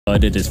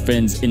Did his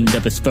friends end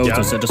up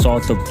disposal, set us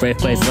off the red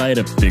place light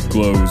up big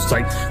glows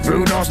like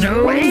Rudolph's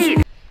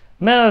nose.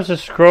 Man, I was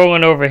just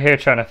scrolling over here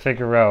trying to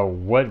figure out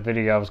what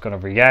video I was going to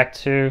react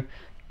to.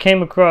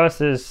 Came across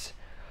this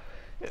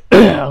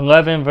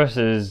 11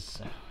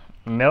 versus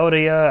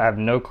Meldia. I have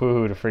no clue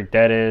who the freak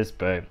that is,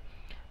 but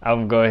I'm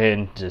going to go ahead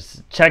and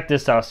just check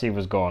this out, see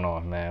what's going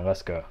on, man.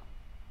 Let's go.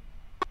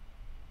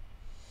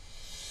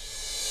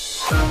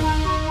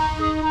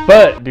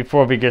 But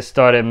before we get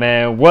started,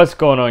 man, what's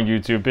going on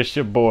YouTube? It's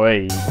your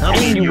boy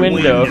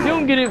Innuendo. If you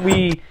don't get it,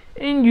 we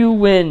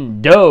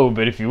innuendo.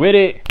 But if you with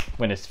it,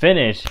 when it's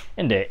finished,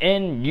 in the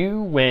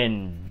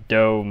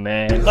innuendo,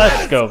 man.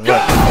 Let's go. Look,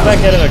 back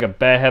at it like a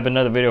bad habit.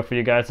 Another video for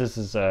you guys. This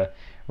is a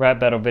rap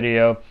battle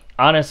video.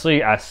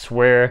 Honestly, I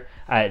swear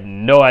I had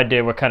no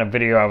idea what kind of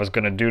video I was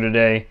gonna do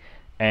today,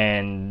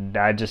 and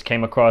I just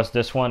came across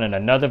this one in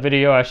another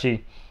video.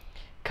 Actually,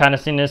 kind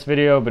of seen this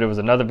video, but it was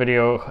another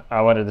video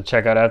I wanted to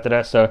check out after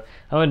that. So I'm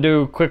gonna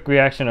do a quick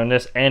reaction on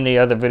this and the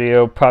other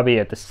video probably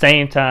at the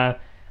same time.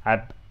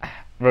 I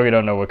really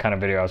don't know what kind of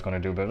video I was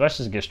gonna do, but let's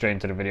just get straight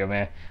into the video,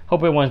 man.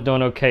 Hope everyone's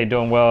doing okay,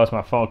 doing well. As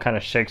my phone kind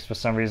of shakes for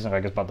some reason,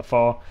 like it's about to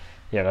fall.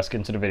 Yeah, let's get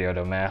into the video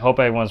though, man. Hope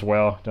everyone's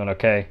well, doing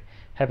okay.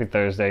 Happy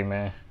Thursday,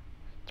 man.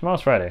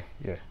 Tomorrow's Friday.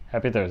 Yeah,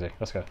 happy Thursday.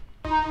 Let's go.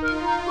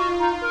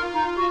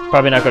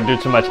 Probably not gonna do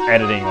too much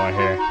editing on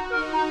here.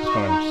 Just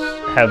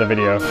gonna have the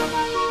video.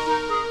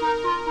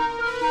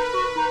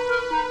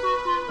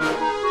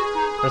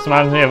 This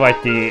reminds me of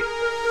like the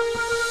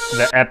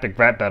epic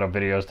rap battle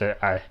videos that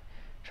I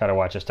try to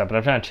watch and stuff, but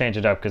I'm trying to change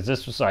it up because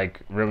this was like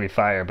really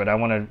fire, but I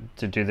wanted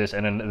to do this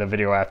and then the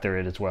video after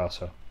it as well,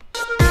 so.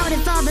 Out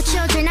of all the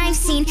children I've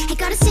seen, I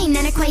got a scene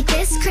that are quite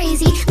this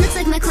crazy. Looks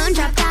like my clone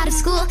dropped out of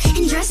school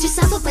and dressed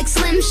herself up like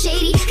Slim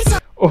Shady.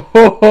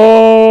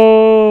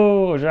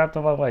 Oh, dropped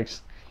them up like.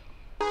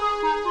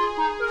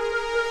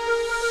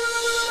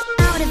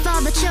 Out of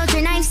all the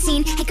children I've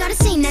seen, I got a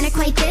scene that are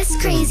quite this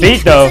crazy.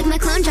 Beat though. Looks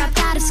like my clone dropped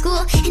out of school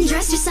and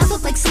dressed herself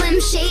up like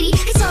Slim Shady.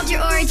 I solved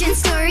your origin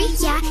story,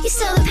 yeah, you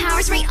stole the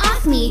powers right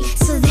off me,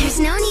 so there's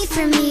no need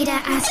for me to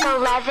ask.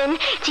 11,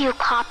 do you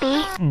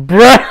copy?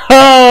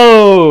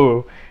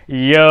 Bro!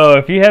 Yo,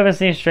 if you haven't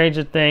seen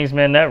Stranger Things,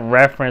 man, that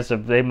reference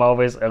of them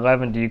always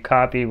 11, do you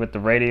copy with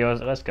the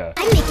radios? Let's go.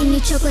 I'm making you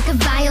choke like a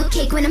vile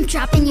cake when I'm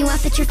dropping you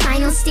off at your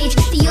final stage.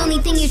 The only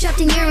thing you dropped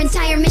in your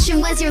entire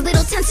mission was your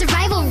little 10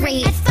 survival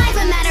rate. At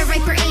 5, I'm at a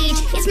riper age.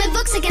 It's my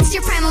books against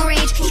your primal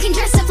rage. You can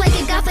dress up like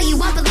a goth all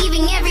you want, but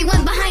leaving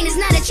everyone behind is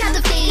not a child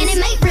of phase. And it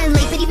might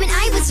relate, but even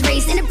I was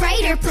raised in a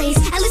brighter place.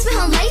 At least my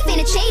whole life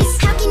ain't a chase.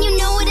 How can you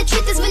know what the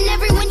truth is when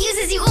everyone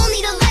uses you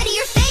only to lie to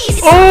your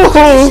face? It's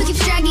oh!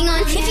 Keeps dragging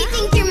on. If you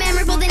think you're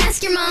memorable, then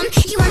ask your mom.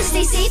 You want to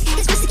stay safe?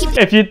 It's best to keep.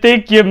 If you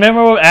think you're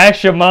memorable,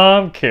 ask your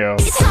mom. Kill.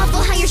 It's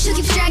awful how your show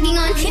keeps dragging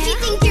on. If you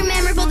think you're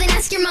memorable, then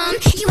ask your mom.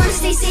 You want to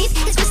stay safe?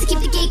 It's best to keep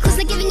the gate closed.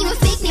 Not giving you a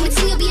fake name and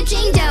soon you'll be a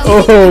Jane Doe.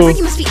 Oh.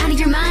 You must be out of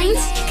your mind,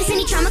 cause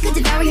any trauma could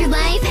devour your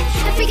life.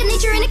 A freak of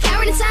nature and a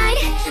coward inside.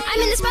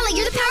 I'm in the spotlight,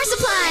 you're the power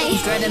supply.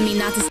 Threaten me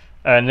not to.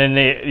 And then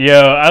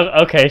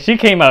okay, she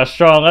came out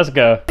strong. Let's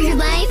go. Your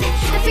life,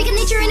 a freak of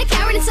nature and a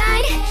coward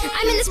inside.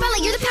 I'm in the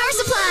spotlight, you're the power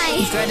supply.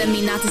 You threaten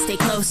me not to stay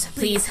close,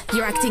 please.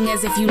 You're acting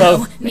as if you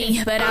know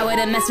me, but I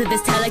wouldn't mess with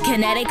this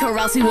telekinetic, or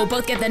else we will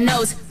both get the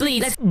nose.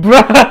 Bleed.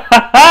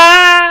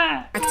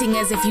 Acting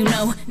as if you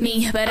know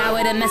me, but I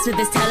wouldn't mess with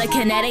this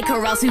telekinetic,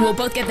 or else we will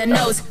both get the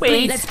nose.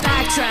 Bleed. Let's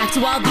backtrack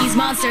to all these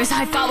monsters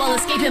I fought while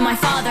escaping my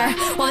father.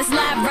 While this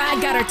lab rat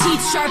got her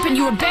teeth sharpened,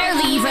 you were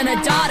barely even a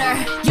daughter.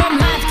 Your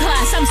math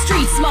class, I'm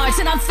street smarts,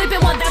 and I'm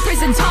flipping what that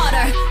prison taught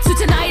her. So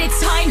tonight it's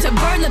time to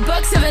burn the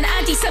books of an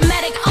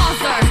anti-Semitic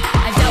author.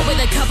 I've dealt with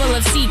a couple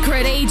of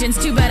secret agents,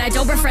 too bad I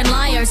don't befriend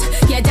liars.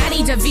 Yeah,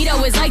 Danny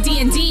DeVito is like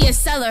D&D, a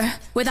seller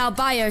without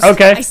buyers.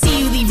 Okay. I see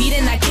you leave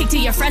eating that cake to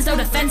your friends, no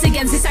defense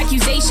against this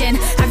accusation.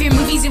 Have your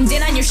movie zoomed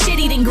in on your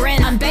shit-eating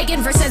grin. I'm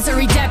begging for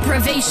sensory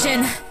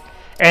deprivation.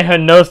 And her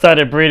nose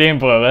started bleeding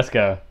blue. Let's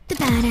go. The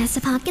badass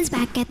of Hawkins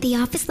back at the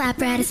office. Lab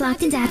rat is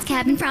locked in dad's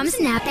cabin. Promise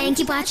a nap and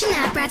keep watching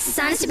that. Brat's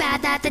dishonest too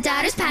bad that the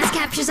daughter's past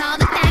captures all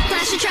the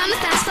backlash. Your trauma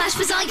fast flash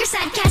was all your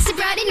sad cast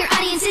abroad, and your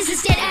audience is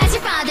as dead as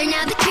your father.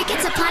 Now the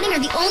crickets applauding are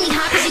the only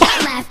hoppers you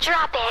got left.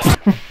 Drop it.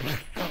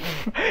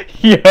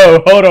 Yo,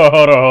 hold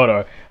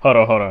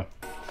on.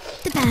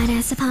 The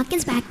badass of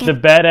Hawkins back at the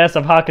badass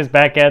of Hawkins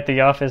back at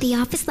the office. The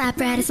office.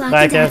 Lab rat is locked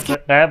in dad's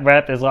cabin. That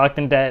rat is locked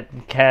in that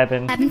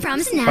cabin. I've been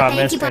promised a nap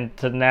and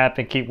to nap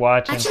and keep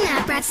watching.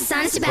 That brat's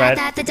dishonest too bad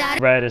that the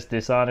daughter. Rat is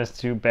dishonest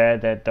too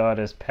bad that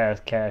daughter's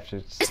past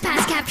captures.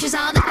 Past captures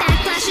all the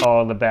backlash.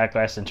 All the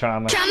backlash and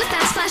trauma. Trauma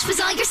fast flash was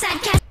all your sad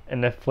cast.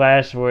 And the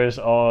flash was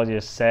all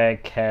your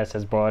sad cast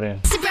has brought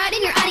in. So brought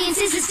in your audience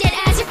is as dead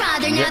as your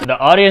father. Now the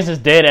audience is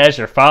dead as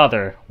your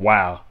father.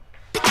 Wow.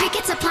 The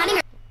crickets applauding.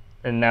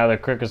 And now the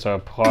crickets are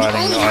applauding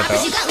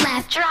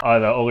are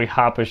the only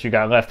hoppers you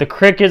got left. The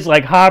crickets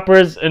like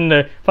hoppers and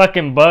the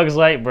fucking bugs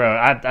like, bro.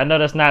 I know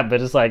that's not,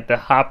 but it's like the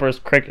hoppers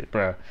cricket,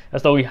 bro.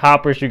 That's the only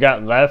hoppers you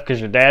got left because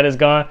your dad is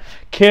gone.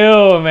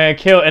 Kill, man,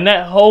 kill. And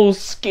that whole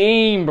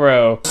scheme,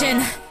 bro.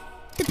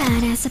 the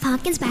badass of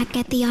Hopkins back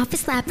at the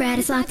office. Lab rat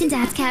is locked in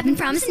dad's cabin,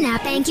 promise a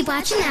nap. Ain't keep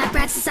watching that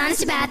brats. It's honest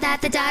to bad that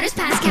the daughter's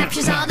past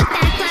captures all the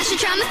backlash. Your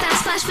trauma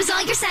fast flash was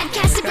all your sad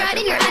cast abroad,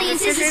 and your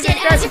audience is as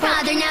dead as your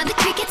father. Now the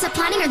crickets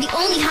applauding are the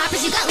only hoppers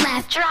you got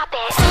left. Drop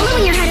it.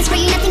 Following your heart is for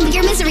you nothing but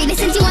your misery. They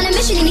send you on a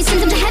mission and you send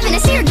them to heaven. I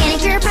see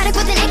organic, you're a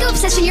product with an ego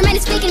obsession. Your mind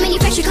is fake and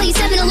manufactured, call you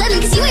 7-Eleven.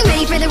 Cause you ain't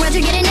ready for the world,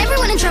 you're getting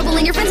everyone in trouble.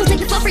 And your friends will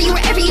take the fall for you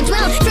wherever you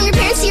dwell. From your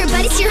parents to your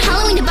buddies to your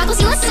Halloween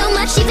debacles, you lost so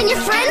much, even your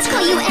friends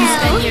call you L. You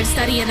spend years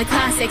studying the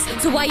classics,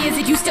 so why is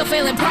it you still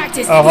fail in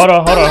practice? Oh, hold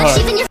on.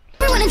 Even your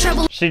everyone in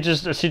trouble. She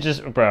just,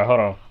 bro, hold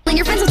on. And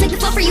your friends will take the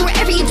fall for you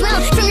wherever you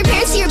dwell. From your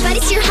parents to your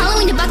buddies to your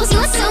Halloween debacles, you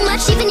lost so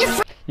much, even your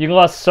You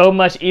lost so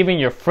much, even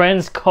your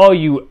friends call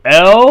you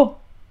L?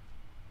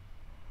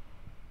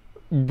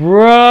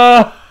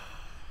 Bruh.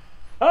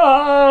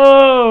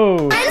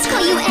 Oh! friends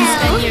call you L. You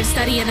spend years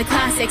studying the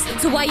classics,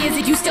 so why is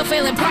it you still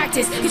fail in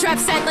practice? Your rap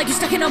set like you're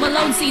stuck in Home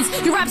Alone scenes.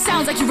 Your rap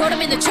sounds like you wrote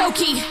them in the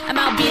chokey. I'm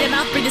out beating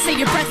mouth, bring to save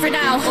your breath for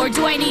now. Or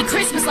do I need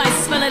Christmas lights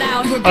to spell it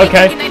out? We're big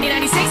Okay. back in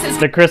 1996.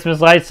 The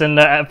Christmas lights in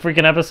the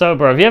freaking episode,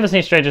 bro. If you haven't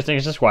seen Stranger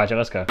Things, just watch it.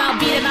 Let's go. I'll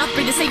beat him out,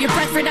 bring to save your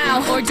breath for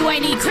now. Or do I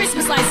need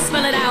Christmas lights to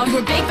spell it out?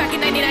 We're big back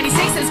in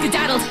 1996 and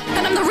skedaddled.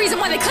 And I'm the reason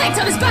why they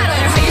clanked on this battle.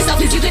 Better hide yourself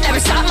cause you could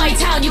never stop my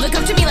town. You look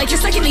up to me like you're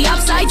stuck in the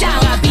upside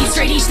down. I beat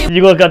straight each day.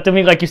 You look up to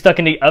me like you're stuck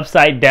in the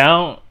upside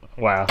down?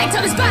 Wow. Clanked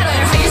on this battle.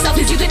 Better hide yourself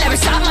cause you could never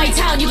stop my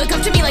town. You look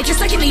up to me like you're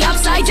stuck in the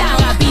upside down.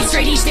 I beat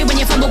straight each day when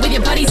you fumble with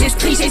your buddies. It's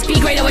cliches, be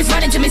great, always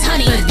run into Miss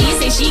Honey. But these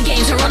days she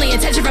gains her only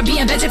attention from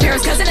being Benjamin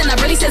Pharaoh's cousin. And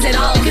that really says it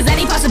all. Cause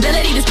any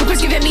possibility this book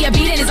was giving me a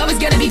beating is always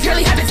gonna be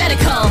purely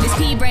hypothetical. This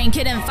pea-brain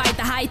couldn't fight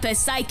the hyper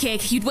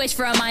psychic. You'd wish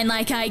for a mind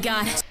like I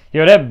got.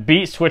 Yo, that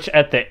beat switch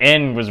at the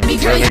end was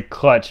really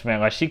clutch,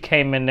 man. Like, she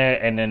came in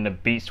there and then the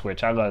beat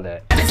switch. I love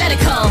that.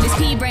 Hypothetical. This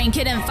pea-brain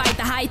couldn't fight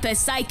the hyper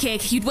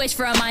psychic. You'd wish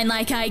for a mind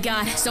like I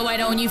got. So why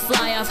don't you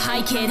fly off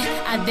high, kid?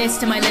 Add this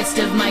to my list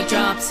of mic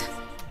drops.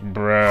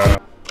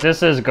 Bruh.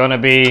 This is gonna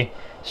be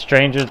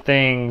Stranger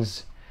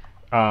Things,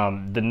 the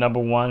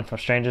 #1 from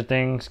Stranger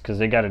Things, because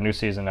they got a new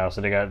season now. So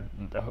they got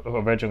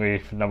originally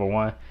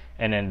 #1,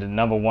 and then the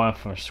 #1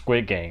 from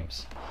Squid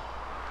Games.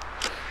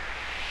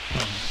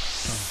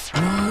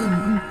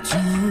 1, 2,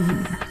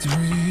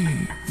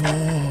 3,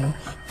 4,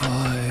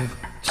 5,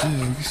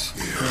 6.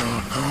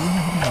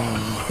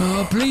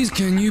 Please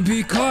can you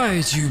be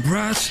quiet, you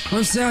brat?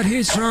 I'm sat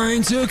here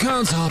trying to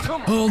count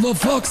up all the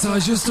fucks I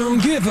just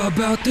don't give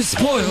about this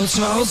spoiled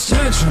child's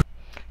tantrum.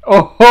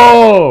 Oh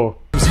ho!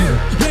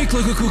 Bake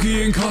like a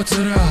cookie and cut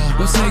it out.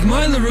 Let's take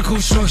my lyrical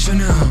structure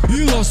now.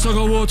 You lost tug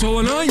of war to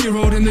a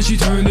 9-year-old and then she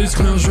turned this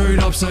clown straight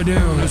upside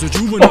down. As a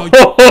juvenile,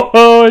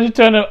 You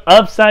turned it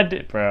upside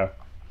down, bro.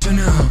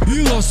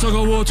 You lost tug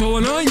of war to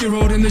a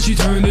 9-year-old and then she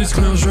turned this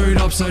clown straight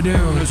upside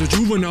down. As a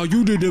juvenile,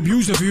 you did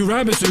abuse a few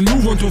rabbits and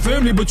move on to a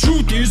family. But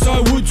truth is, I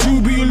would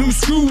too be a loose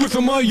screw if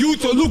in my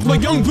youth I looked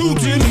like young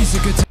Putin.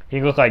 He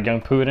looked like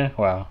young Putin.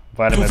 Wow.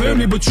 To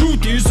family, but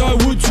truth is, I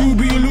would too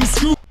be a loose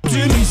screw.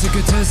 He's a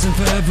contestant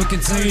forever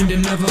contained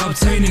and never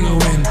obtaining a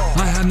win.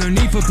 I have no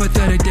need for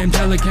pathetic damn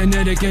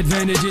telekinetic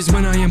advantages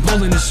when I am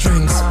pulling the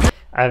strings.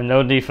 I have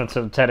no need for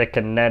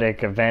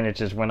telekinetic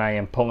advantages when I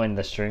am pulling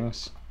the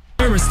strings.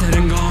 Dead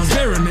and gone,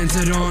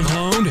 experimented on,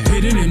 honed,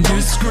 hidden and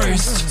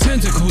disgraced.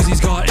 Tentacles he's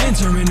got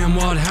entering and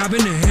what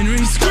happened to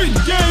Henry Squid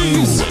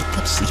Games. Wake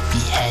up,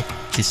 sleepyhead.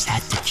 Just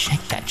had to check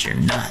that you're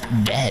not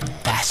dead.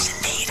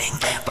 Fascinating,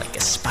 like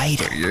a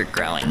spider, you're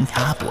growing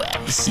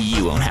cobwebs.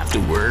 You won't have to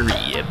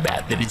worry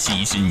about that it's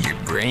eating your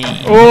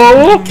brain.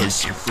 Oh!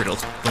 Because your brittle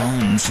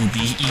bones will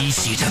be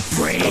easy to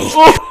break.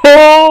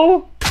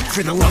 Oh!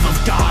 For the love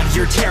of God,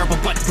 you're terrible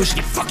butt-pushing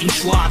and fucking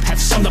slob. Have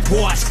summed up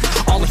what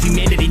all of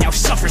humanity now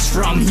suffers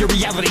from. Your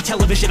reality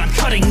television I'm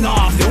cutting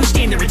off. Don't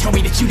stand there and tell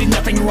me that you did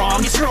nothing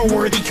wrong. It's for a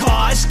worthy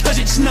cause, cause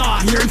it's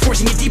not. You're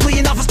enforcing it deeply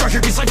enough. I'll start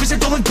here cause life was a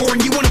dull and boring.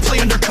 You wanna play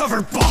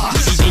undercover,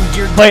 boss.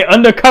 Play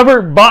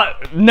undercover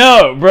bot?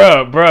 No,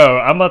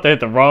 bro. I'm about to hit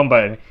the wrong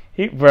button.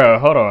 Bro,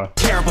 hold on.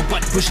 Terrible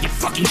butt-pushing and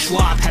fucking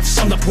slob. Have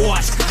summed up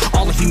what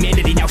all of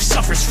humanity now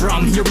suffers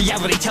from. Your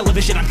reality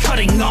television I'm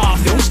cutting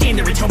off. Don't stand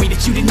there and tell me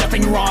that you did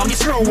nothing wrong.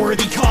 It's for a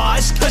worthy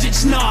cause, cause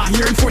it's not.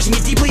 You're enforcing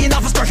it deeply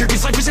enough. I'll start here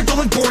cause life was a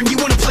dull and boring. You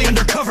wanna play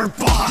undercover,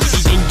 boss. You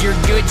think you're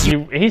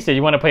good? He said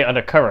you want to play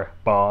undercover,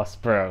 boss,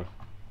 bro.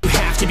 You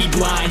have to be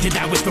blind, and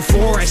that was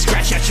before I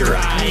scratched out your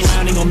eyes.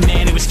 Clowning old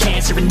man, it was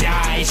cancer and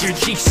eyes. Your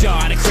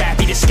jigsaw in a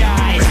crappy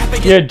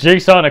disguise. Your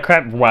jigsaw in a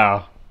crap.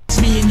 Wow.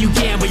 It's me and you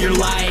gamble your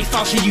life.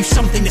 I'll show you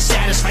something to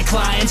satisfy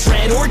clients.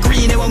 Red or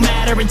green, it won't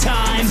matter in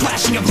time.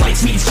 Flashing of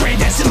lights means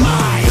granddad's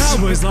demise. That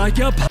was like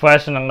a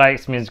Flashing of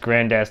lights means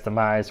granddad's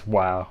demise.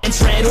 Wow.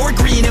 It's red or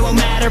green, it won't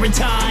matter in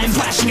time.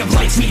 Flashing of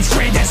lights means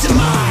granddad's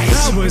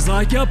demise. That was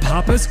like your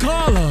papa's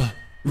collar.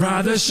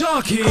 Rather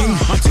shocking.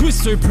 A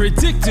twist so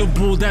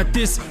predictable that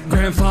this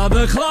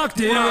grandfather clocked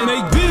in.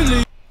 Make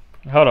Billy.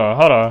 Hold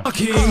on.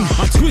 Shocking.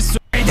 A twist so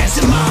Granddad's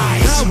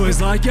demise. that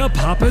was like your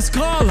papa's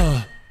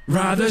collar.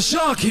 Rather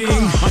shocking.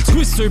 A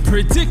twist so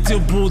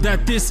predictable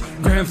that this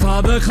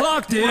grandfather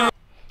clocked in.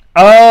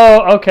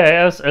 Oh,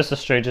 okay, it's a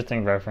Stranger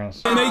Things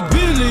reference. I make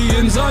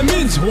billions, I'm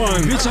into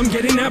one. Bitch, I'm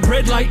getting that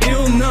bread like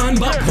ill none.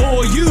 But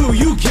poor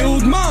you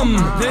killed mum.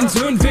 Then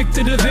turned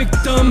victor to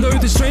victim. Though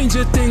the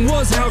stranger thing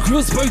was how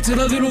Krill spoke to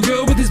the little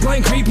girl with his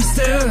blind creepy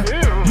stare.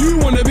 You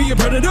wanna be a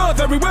predator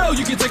very well,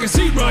 you can take a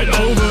seat right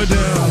over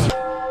there.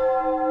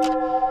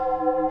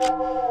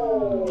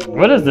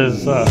 What is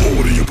this?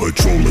 Order your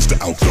patrollers to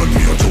outgun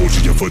me. I told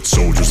you your foot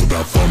soldiers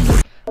without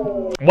fumbling.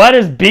 Why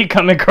does beat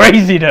coming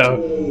crazy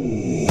though?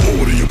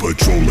 Order your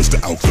patrollers to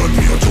outgun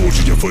me. I told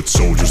you your foot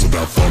soldiers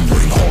without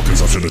fumbling.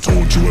 Hawkins, I should have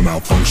told you a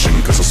malfunction,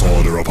 cause I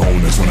saw their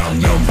opponents when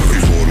outnumbered.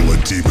 Immortal, a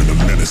demon, a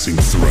menacing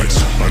threat.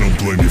 I don't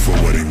blame you for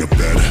wetting the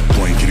bed.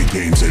 Blankety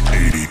games at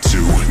 82.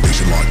 They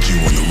should lock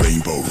you in the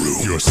rainbow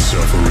room. Your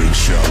suffering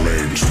shall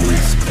end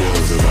with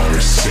both of our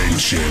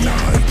ascension.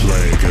 I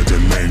plague a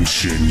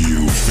dimension,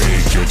 you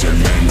fake your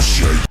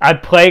dementia. I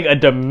plague a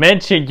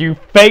dimension, you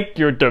fake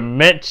your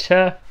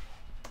dementia.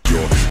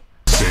 Your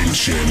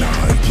ascension,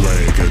 I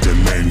plague a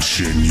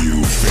dimension,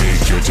 you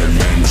fake your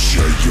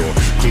dementia. You're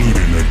glued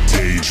in a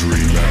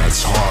daydream,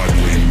 that's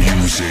hardly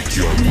music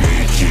you're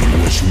making,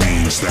 which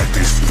means that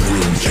this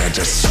room can't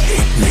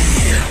escape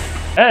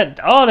me.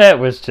 All that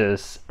was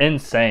just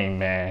insane,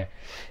 man.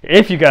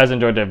 If you guys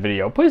enjoyed that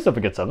video, please don't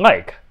forget to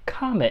like,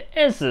 comment,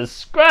 and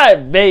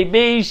subscribe,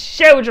 baby.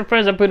 Share with your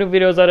friends. I put new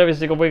videos out every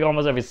single week,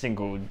 almost every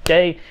single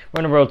day. We're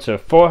on the road to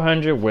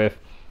 400 with,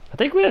 I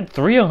think we had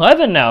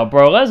 311 now,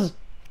 bro. Let's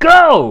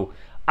go.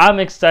 I'm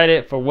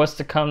excited for what's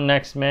to come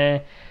next,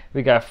 man.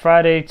 We got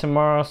Friday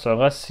tomorrow, so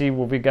let's see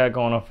what we got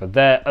going on for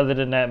that. Other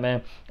than that,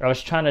 man, I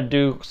was trying to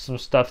do some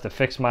stuff to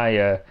fix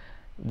my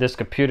this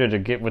computer to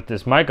get with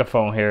this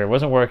microphone here. It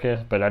wasn't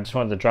working, but I just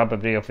wanted to drop a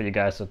video for you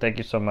guys, so thank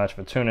you so much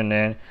for tuning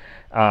in.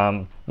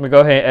 Let me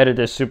go ahead and edit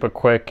this super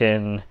quick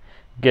and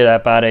get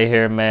up out of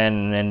here,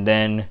 man, and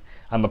then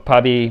I'm gonna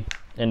probably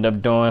end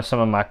up doing some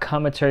of my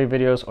commentary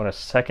videos on a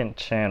second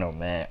channel,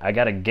 man. I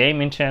got a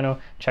gaming channel.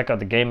 Check out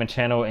the gaming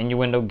channel,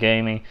 Innuendo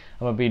Gaming.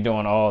 I'm gonna be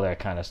doing all that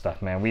kind of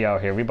stuff, man. We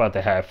out here. We about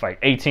to have like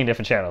 18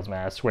 different channels,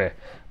 man, I swear.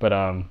 But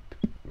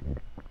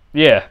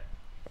yeah,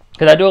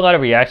 because I do a lot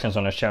of reactions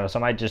on this channel, so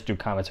I might just do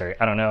commentary.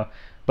 I don't know.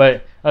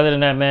 But other than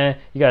that, man,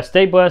 you guys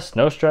stay blessed,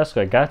 no stress.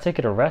 I gotta take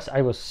it a rest.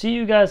 I will see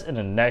you guys in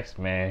the next,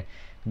 man.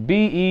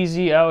 Be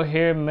easy out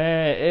here,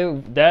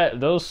 man.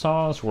 Those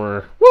songs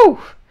were woo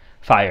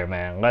fire,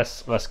 man.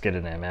 Let's get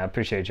in there, man. I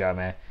appreciate y'all,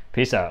 man.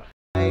 Peace out.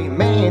 Hey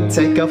man,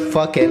 take a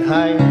fucking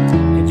hike.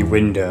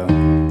 Innuendo.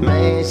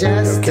 Man,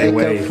 just take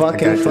a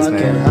fucking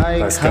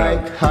hike.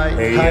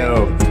 Hey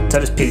yo, tell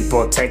these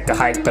people take a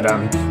hike, but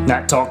I'm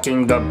not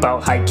talking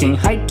about hiking.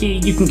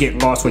 Hiking, you can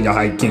get lost when you're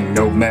hiking.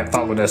 No man,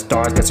 follow the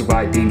stars, that's who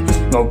I be.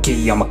 Low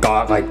key, I'm a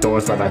god like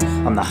Thor's brother.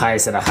 I'm the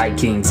highest of the high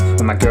kings.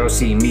 When my girl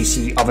see me,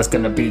 she always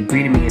gonna be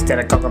greeting me instead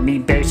of calling me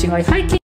bear. She like hiking.